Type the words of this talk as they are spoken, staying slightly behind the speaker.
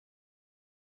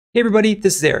Hey everybody,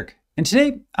 this is Eric, and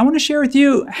today I want to share with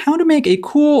you how to make a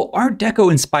cool Art Deco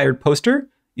inspired poster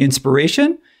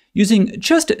inspiration using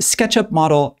just SketchUp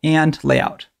model and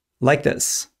layout, like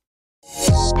this.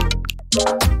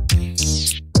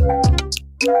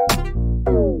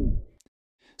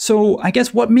 So I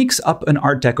guess what makes up an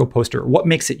Art Deco poster? What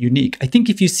makes it unique? I think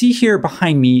if you see here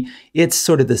behind me, it's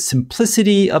sort of the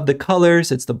simplicity of the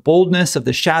colors. It's the boldness of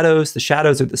the shadows. The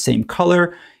shadows are the same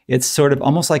color. It's sort of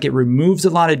almost like it removes a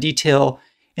lot of detail.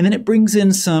 And then it brings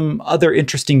in some other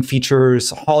interesting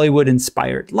features,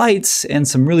 Hollywood-inspired lights, and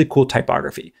some really cool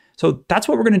typography. So that's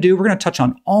what we're going to do. We're going to touch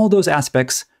on all those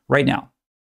aspects right now.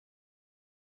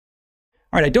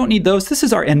 All right, I don't need those. This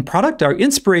is our end product, our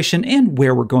inspiration, and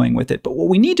where we're going with it. But what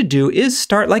we need to do is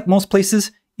start, like most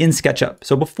places, in SketchUp.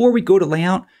 So before we go to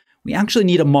layout, we actually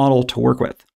need a model to work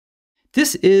with.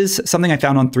 This is something I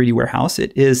found on 3D Warehouse.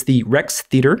 It is the Rex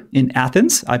Theater in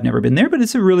Athens. I've never been there, but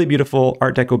it's a really beautiful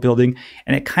Art Deco building,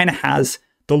 and it kind of has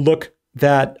the look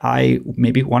that I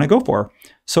maybe want to go for.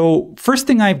 So first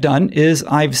thing I've done is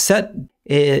I've set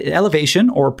an elevation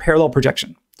or parallel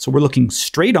projection. So we're looking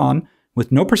straight on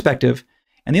with no perspective.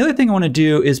 And the other thing I want to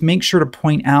do is make sure to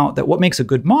point out that what makes a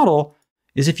good model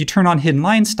is if you turn on hidden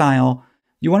line style,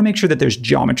 you want to make sure that there's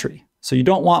geometry. So you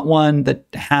don't want one that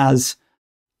has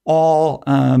all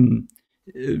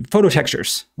photo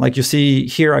textures. Like you see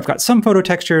here, I've got some photo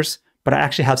textures, but I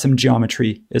actually have some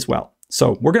geometry as well.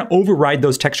 So we're going to override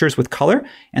those textures with color.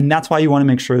 And that's why you want to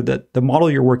make sure that the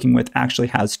model you're working with actually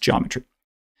has geometry.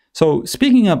 So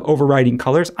speaking of overriding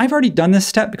colors, I've already done this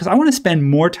step because I want to spend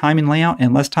more time in layout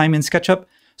and less time in SketchUp.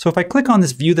 So if I click on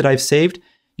this view that I've saved,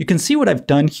 you can see what I've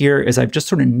done here is I've just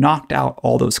sort of knocked out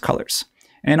all those colors.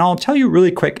 And I'll tell you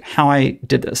really quick how I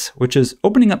did this, which is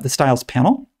opening up the styles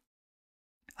panel.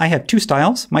 I have two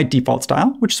styles, my default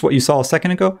style, which is what you saw a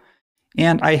second ago,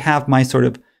 and I have my sort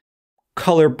of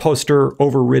color poster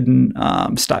overridden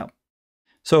style.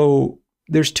 So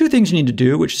there's two things you need to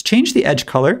do, which is change the edge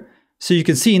color. So you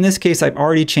can see in this case, I've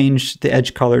already changed the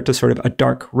edge color to sort of a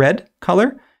dark red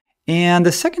color. And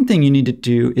the second thing you need to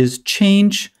do is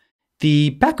change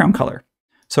the background color.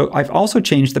 So I've also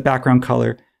changed the background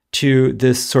color to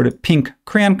this sort of pink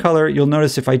crayon color. You'll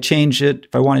notice if I change it,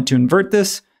 if I wanted to invert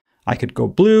this, I could go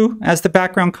blue as the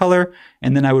background color,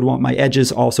 and then I would want my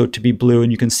edges also to be blue.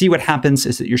 And you can see what happens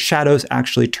is that your shadows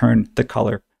actually turn the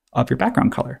color of your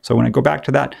background color. So when I go back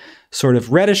to that sort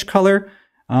of reddish color,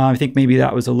 I think maybe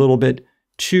that was a little bit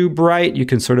too bright. You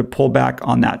can sort of pull back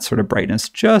on that sort of brightness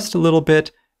just a little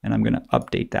bit, and I'm going to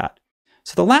update that.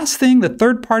 So the last thing, the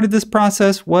third part of this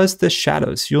process was the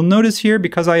shadows. You'll notice here,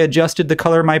 because I adjusted the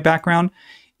color of my background,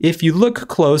 if you look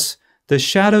close, the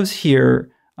shadows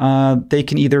here, they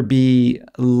can either be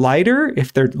lighter.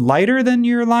 If they're lighter than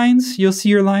your lines, you'll see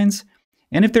your lines.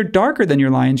 And if they're darker than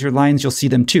your lines, you'll see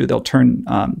them too. They'll turn,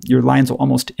 your lines will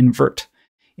almost invert.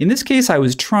 In this case,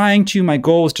 my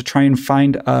goal was to try and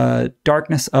find a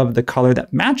darkness of the color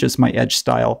that matches my edge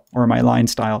style or my line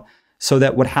style, so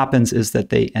that what happens is that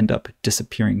they end up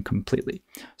disappearing completely.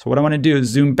 So what I want to do is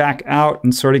zoom back out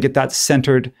and sort of get that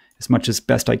centered as much as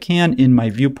best I can in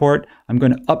my viewport. I'm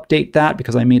going to update that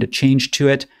because I made a change to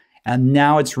it. And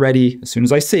now it's ready. As soon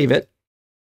as I save it,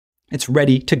 it's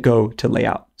ready to go to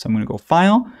layout. So I'm going to go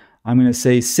File. I'm going to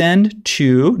say send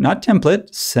to, not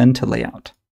template, send to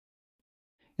layout.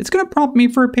 It's going to prompt me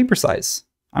for a paper size.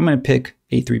 I'm going to pick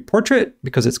A3 portrait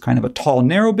because it's kind of a tall,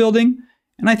 narrow building.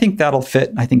 And I think that'll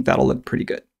fit. I think that'll look pretty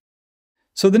good.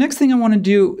 So the next thing I want to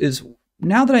do is,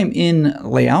 now that I'm in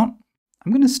layout,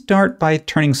 I'm going to start by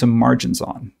turning some margins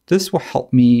on. This will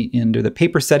help me under the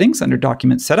paper settings under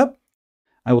document setup.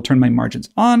 I will turn my margins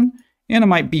on, and I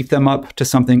might beef them up to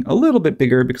something a little bit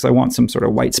bigger because I want some sort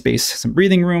of white space, some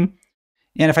breathing room.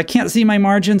 And if I can't see my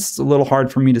margins, it's a little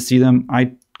hard for me to see them.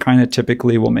 I kind of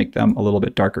typically will make them a little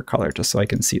bit darker color just so I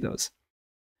can see those.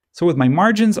 So with my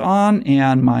margins on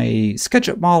and my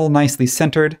SketchUp model nicely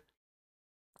centered,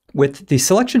 with the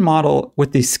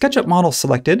SketchUp model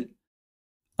selected,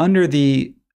 under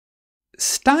the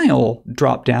Style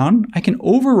dropdown, I can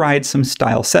override some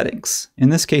style settings. In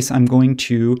this case, I'm going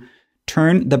to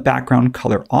turn the background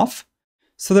color off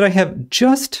so that I have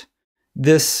just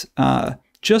this,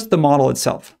 just the model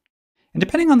itself. And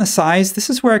depending on the size, this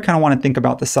is where I kind of want to think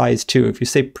about the size too. If you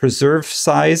say preserve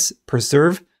size,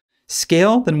 preserve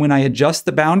scale, then when I adjust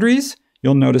the boundaries,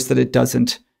 you'll notice that it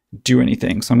doesn't do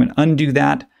anything. So I'm going to undo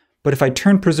that. But if I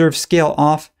turn preserve scale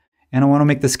off and I want to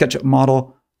make the SketchUp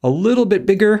model a little bit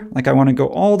bigger, like I want to go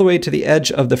all the way to the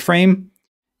edge of the frame,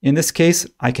 in this case,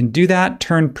 I can do that,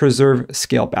 turn preserve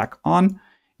scale back on,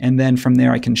 and then from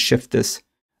there I can shift this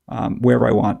wherever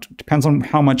I want. It depends on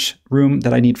how much room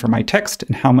that I need for my text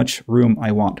and how much room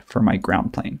I want for my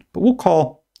ground plane. But we'll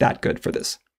call that good for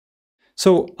this.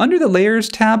 So under the Layers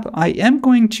tab, I am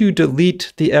going to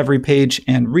delete the Every Page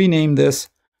and rename this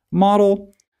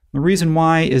Model. The reason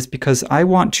why is because I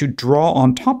want to draw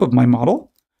on top of my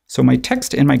model. So my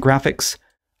text and my graphics,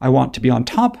 I want to be on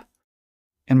top,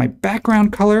 and my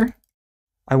background color,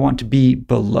 I want to be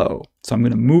below. So I'm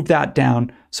going to move that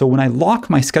down. So when I lock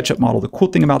my SketchUp model, the cool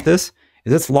thing about this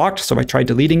is it's locked. So if I try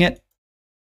deleting it,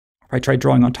 if I try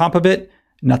drawing on top of it,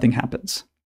 nothing happens.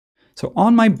 So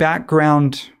on my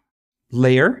background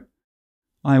layer,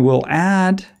 I will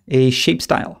add a shape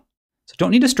style. So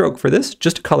don't need a stroke for this,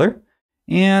 just a color.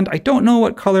 And I don't know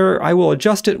what color. I will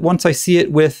adjust it once I see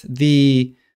it with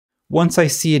the, once I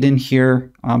see it in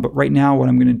here. But right now what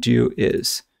I'm going to do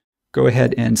is go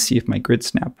ahead and see if my grid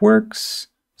snap works.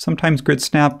 Sometimes grid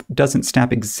snap doesn't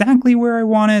snap exactly where I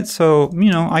want it. So,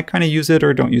 you know, I kind of use it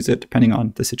or don't use it depending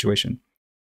on the situation.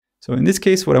 So in this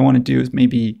case, what I want to do is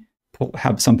maybe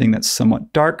have something that's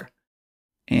somewhat dark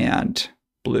and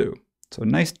blue. So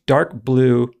nice dark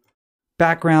blue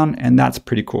background, and that's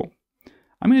pretty cool.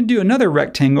 I'm going to do another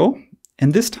rectangle,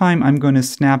 and this time I'm going to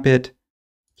snap it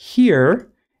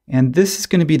here, and this is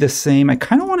going to be the same. I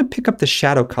kind of want to pick up the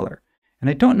shadow color, and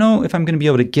I don't know if I'm going to be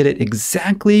able to get it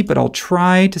exactly, but I'll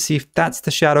try to see if that's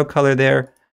the shadow color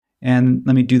there. And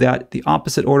let me do that the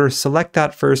opposite order. Select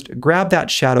that first, grab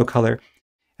that shadow color,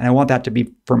 and I want that to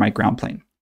be for my ground plane.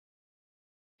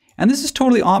 And this is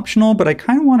totally optional, but I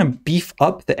kind of want to beef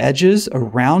up the edges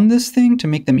around this thing to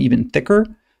make them even thicker.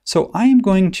 So I am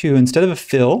going to, instead of a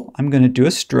fill, I'm going to do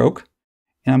a stroke,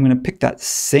 and I'm going to pick that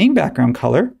same background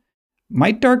color,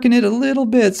 might darken it a little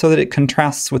bit so that it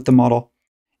contrasts with the model.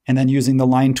 And then using the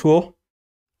line tool,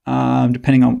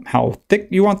 depending on how thick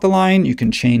you want the line, you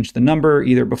can change the number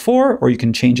either before or you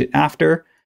can change it after.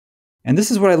 And this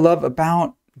is what I love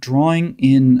about drawing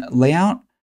in Layout,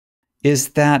 is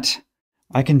that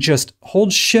I can just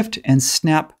hold Shift and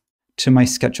snap to my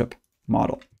SketchUp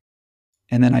model.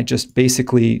 And then I just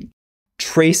basically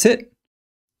trace it.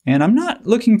 And I'm not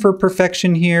looking for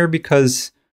perfection here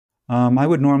because I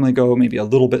would normally go maybe a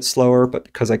little bit slower, but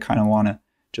because I kind of want to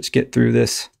just get through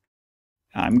this,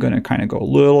 I'm going to kind of go a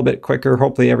little bit quicker.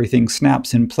 Hopefully everything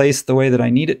snaps in place the way that I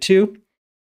need it to.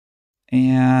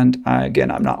 And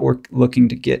again, I'm not looking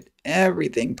to get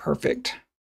everything perfect.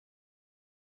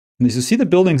 And as you see, the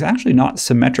building's actually not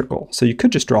symmetrical, so you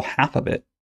could just draw half of it,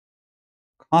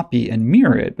 copy and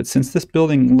mirror it. But since this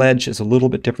building ledge is a little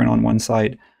bit different on one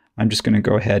side, I'm just going to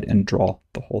go ahead and draw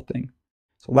the whole thing.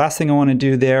 So last thing I want to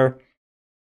do there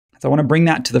is I want to bring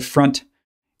that to the front.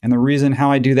 And the reason how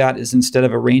I do that is instead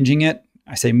of arranging it,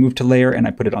 I say move to layer and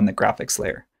I put it on the graphics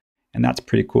layer. And that's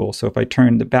pretty cool. So if I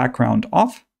turn the background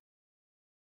off,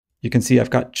 you can see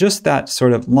I've got just that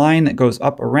sort of line that goes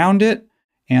up around it,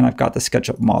 and I've got the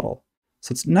SketchUp model.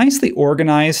 So it's nicely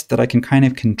organized that I can kind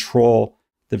of control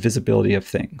the visibility of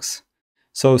things.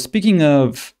 So speaking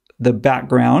of the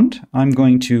background, I'm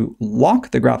going to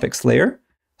lock the graphics layer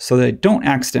so that I don't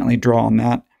accidentally draw on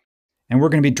that. And we're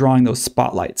going to be drawing those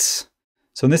spotlights.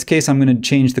 So in this case, I'm going to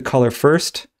change the color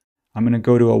first. I'm going to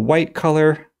go to a white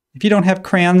color. If you don't have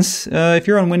crayons, if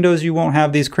you're on Windows, you won't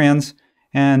have these crayons.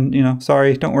 And, you know,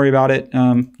 sorry, don't worry about it.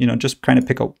 You know, just kind of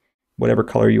pick up whatever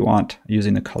color you want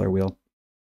using the color wheel.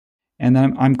 And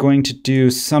then I'm going to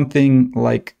do something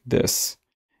like this.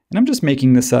 And I'm just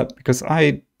making this up because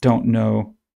I don't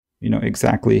know, you know,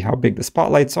 exactly how big the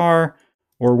spotlights are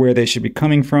or where they should be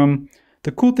coming from.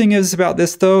 The cool thing is about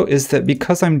this though, is that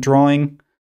because I'm drawing,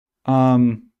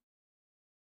 I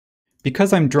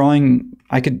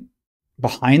could,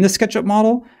 behind the SketchUp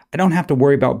model, I don't have to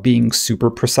worry about being super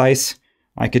precise.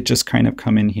 I could just kind of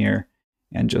come in here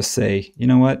and just say, you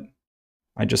know what?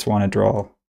 I just want to draw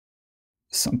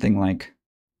something like,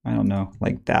 I don't know,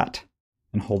 like that,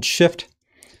 and hold Shift.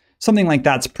 Something like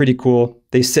that's pretty cool.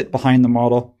 They sit behind the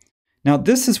model. Now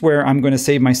this is where I'm going to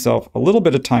save myself a little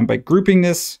bit of time by grouping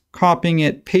this, copying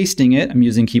it, pasting it. I'm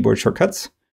using keyboard shortcuts.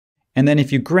 And then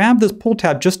if you grab this pull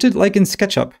tab, just like in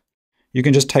SketchUp, you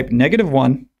can just type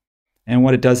 -1. And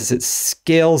what it does is it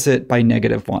scales it by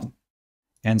 -1.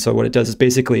 And so what it does is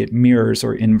basically it mirrors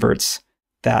or inverts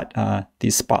that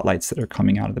these spotlights that are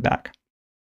coming out of the back.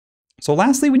 So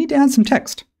lastly, we need to add some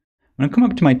text. I'm going to come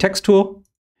up to my text tool.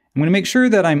 I'm going to make sure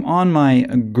that I'm on my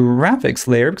graphics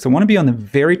layer because I want to be on the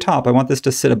very top. I want this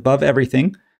to sit above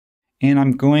everything. And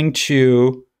I'm going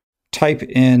to type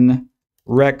in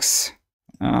Rex.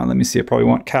 Let me see, I probably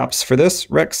want caps for this.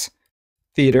 Rex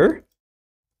Theater.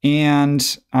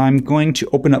 And I'm going to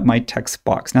open up my text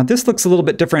box. Now this looks a little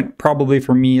bit different probably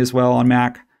for me as well on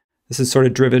Mac. This is sort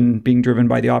of being driven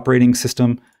by the operating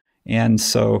system. And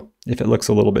so if it looks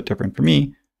a little bit different for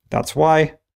me, that's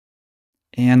why.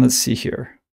 And let's see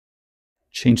here.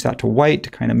 Change that to white to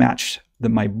kind of match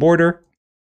my border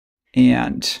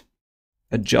and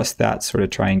adjust that, sort of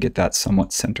try and get that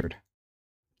somewhat centered.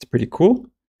 It's pretty cool.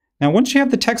 Now, once you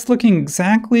have the text looking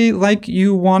exactly like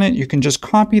you want it, you can just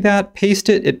copy that, paste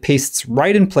it. It pastes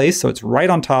right in place, so it's right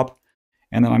on top.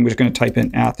 And then I'm just going to type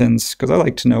in Athens because I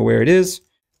like to know where it is,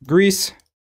 Greece,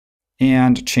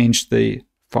 and change the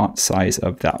font size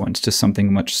of that one to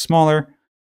something much smaller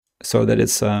so that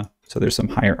it's so there's some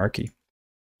hierarchy.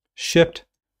 Shift,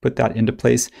 put that into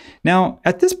place. Now,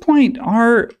 at this point,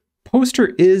 our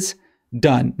poster is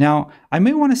done. Now, I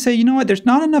may want to say, you know what, there's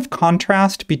not enough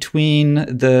contrast between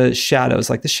the shadows.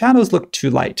 Like the shadows look too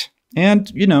light. And,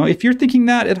 you know, if you're thinking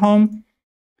that at home,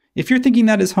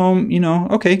 you know,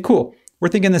 okay, cool. We're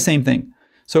thinking the same thing.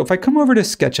 So if I come over to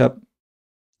SketchUp,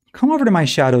 come over to my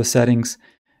shadow settings,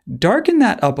 darken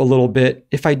that up a little bit.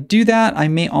 If I do that, I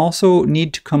may also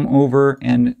need to come over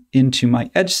and into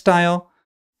my edge style.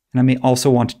 And I may also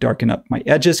want to darken up my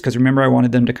edges because remember I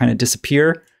wanted them to kind of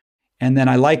disappear. And then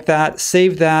I like that,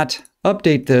 save that,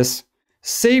 update this,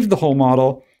 save the whole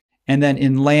model. And then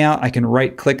in layout, I can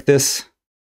right click this.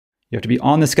 You have to be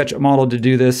on the SketchUp model to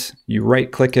do this. You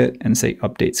right click it and say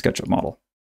update SketchUp model.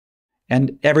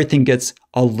 And everything gets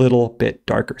a little bit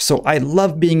darker. So I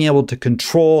love being able to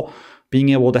control, being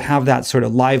able to have that sort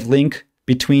of live link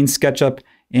between SketchUp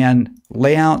and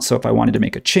layout. So if I wanted to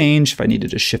make a change, if I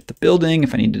needed to shift the building,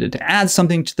 if I needed to add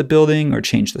something to the building or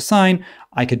change the sign,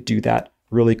 I could do that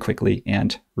really quickly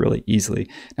and really easily.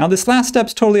 Now this last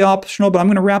step's totally optional, but I'm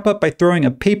gonna wrap up by throwing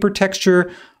a paper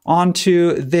texture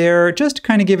onto there, just to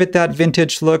kind of give it that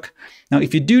vintage look. Now,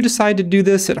 if you do decide to do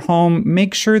this at home,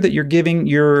 make sure that you're giving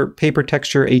your paper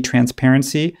texture a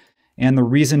transparency. And the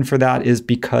reason for that is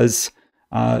because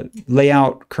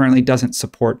layout currently doesn't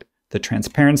support the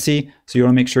transparency. So you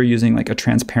want to make sure you're using like a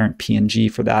transparent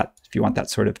PNG for that if you want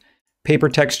that sort of paper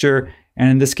texture.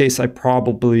 And in this case, I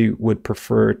probably would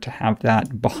prefer to have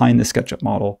that behind the SketchUp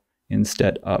model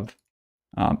instead of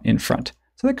in front.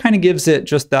 So that kind of gives it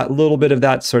just that little bit of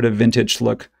that sort of vintage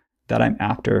look that I'm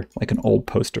after, like an old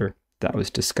poster that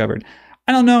was discovered.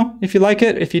 I don't know if you like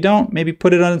it. If you don't, maybe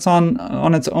put it on its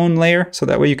own layer so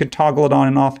that way you can toggle it on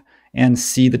and off and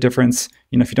see the difference.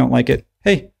 You know, if you don't like it,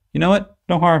 hey, you know what?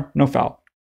 No harm, no foul.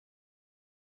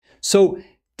 So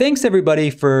thanks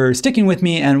everybody for sticking with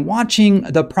me and watching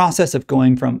the process of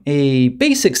going from a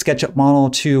basic SketchUp model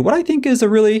to what I think is a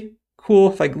really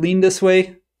cool, if I lean this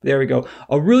way, there we go,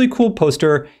 a really cool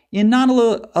poster in not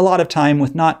a lot of time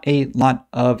with not a lot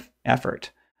of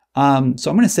effort. So I'm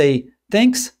going to say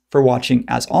thanks for watching.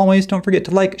 As always, don't forget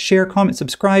to like, share, comment,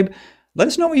 subscribe. Let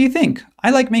us know what you think.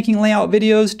 I like making layout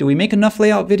videos. Do we make enough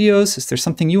layout videos? Is there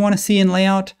something you want to see in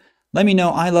layout? Let me know.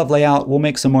 I love layout. We'll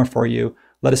make some more for you.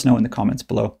 Let us know in the comments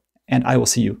below, and I will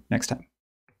see you next time.